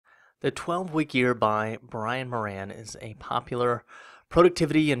The 12-Week Year by Brian Moran is a popular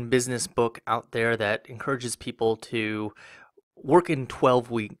productivity and business book out there that encourages people to work in 12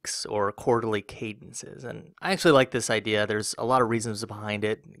 weeks or quarterly cadences. And I actually like this idea. There's a lot of reasons behind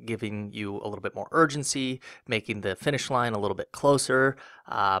it, giving you a little bit more urgency, making the finish line a little bit closer,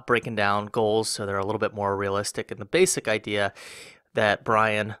 breaking down goals so they're a little bit more realistic. And the basic idea that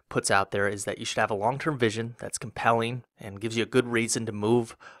Brian puts out there is that you should have a long-term vision that's compelling and gives you a good reason to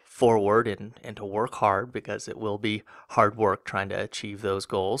move forward and to work hard, because it will be hard work trying to achieve those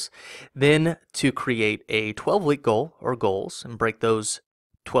goals. Then to create a 12-week goal or goals and break those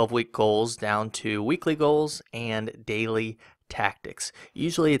 12-week goals down to weekly goals and daily tactics.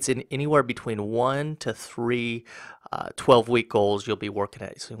 Usually it's in anywhere between 1 to 3 12-week goals you'll be working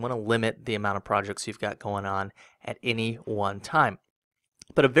at. So you want to limit the amount of projects you've got going on at any one time.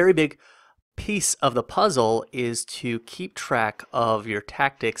 But a very big piece of the puzzle is to keep track of your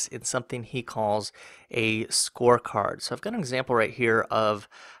tactics in something he calls a scorecard. So I've got an example right here of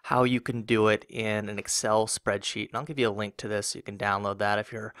how you can do it in an Excel spreadsheet, and I'll give you a link to this so you can download that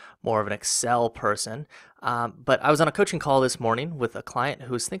if you're more of an Excel person. But I was on a coaching call this morning with a client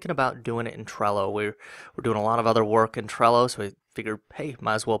who was thinking about doing it in Trello. We're doing a lot of other work in Trello, so we figured, hey,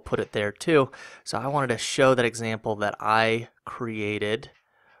 might as well put it there too. So I wanted to show that example that I created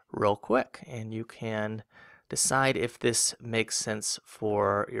real quick, and you can decide if this makes sense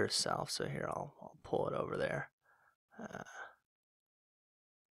for yourself. So here, I'll pull it over there.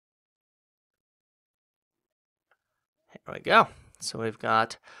 Here we go. So we've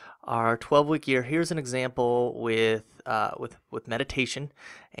got our 12-week year. Here's an example with meditation,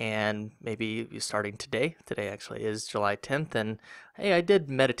 and maybe you're starting today. Today actually is July 10th, and hey, I did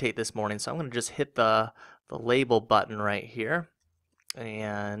meditate this morning, so I'm going to just hit the label button right here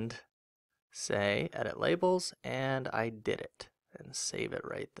and say edit labels, and I did it, and save it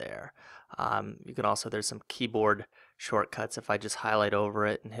right there. You can also, there's some keyboard shortcuts. If I just highlight over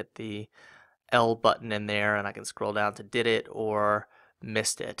it and hit the L button in there, and I can scroll down to did it or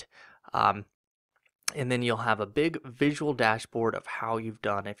missed it. And then you'll have a big visual dashboard of how you've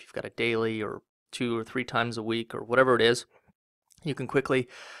done. If you've got a daily or 2 or 3 times a week or whatever it is, you can quickly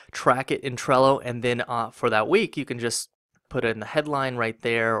track it in Trello, and then for that week you can just put it in the headline right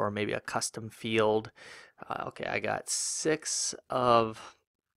there, or maybe a custom field. Okay, I got 6 of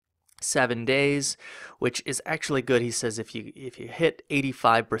 7 days, which is actually good. He says if you hit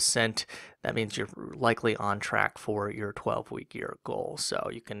 85%, that means you're likely on track for your 12-week year goal. So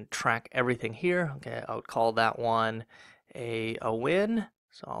you can track everything here. Okay, I would call that one a win.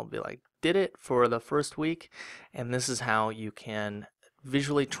 So I'll be like, did it for the first week, and this is how you can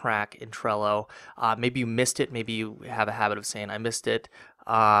visually track in Trello. Maybe you missed it. Maybe you have a habit of saying, I missed it.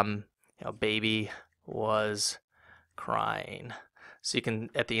 Baby was crying. So you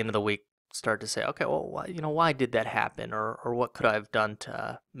can, at the end of the week, start to say, okay, well, why did that happen? Or what could I have done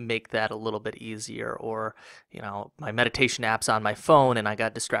to make that a little bit easier? Or, my meditation app's on my phone and I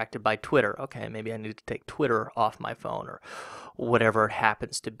got distracted by Twitter. Okay, maybe I need to take Twitter off my phone, or whatever it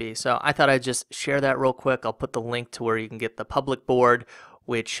happens to be. So I thought I'd just share that real quick. I'll put the link to where you can get the public board,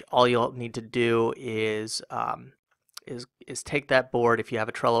 which all you'll need to do is take that board if you have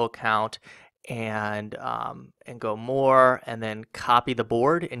a Trello account, and go more, and then copy the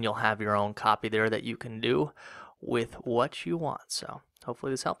board, and you'll have your own copy there that you can do with what you want. So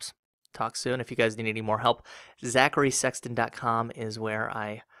hopefully this helps. Talk soon. If you guys need any more help, ZacharySexton.com is where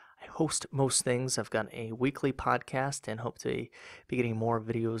I host most things. I've got a weekly podcast and hope to be getting more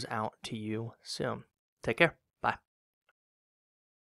videos out to you soon. Take care.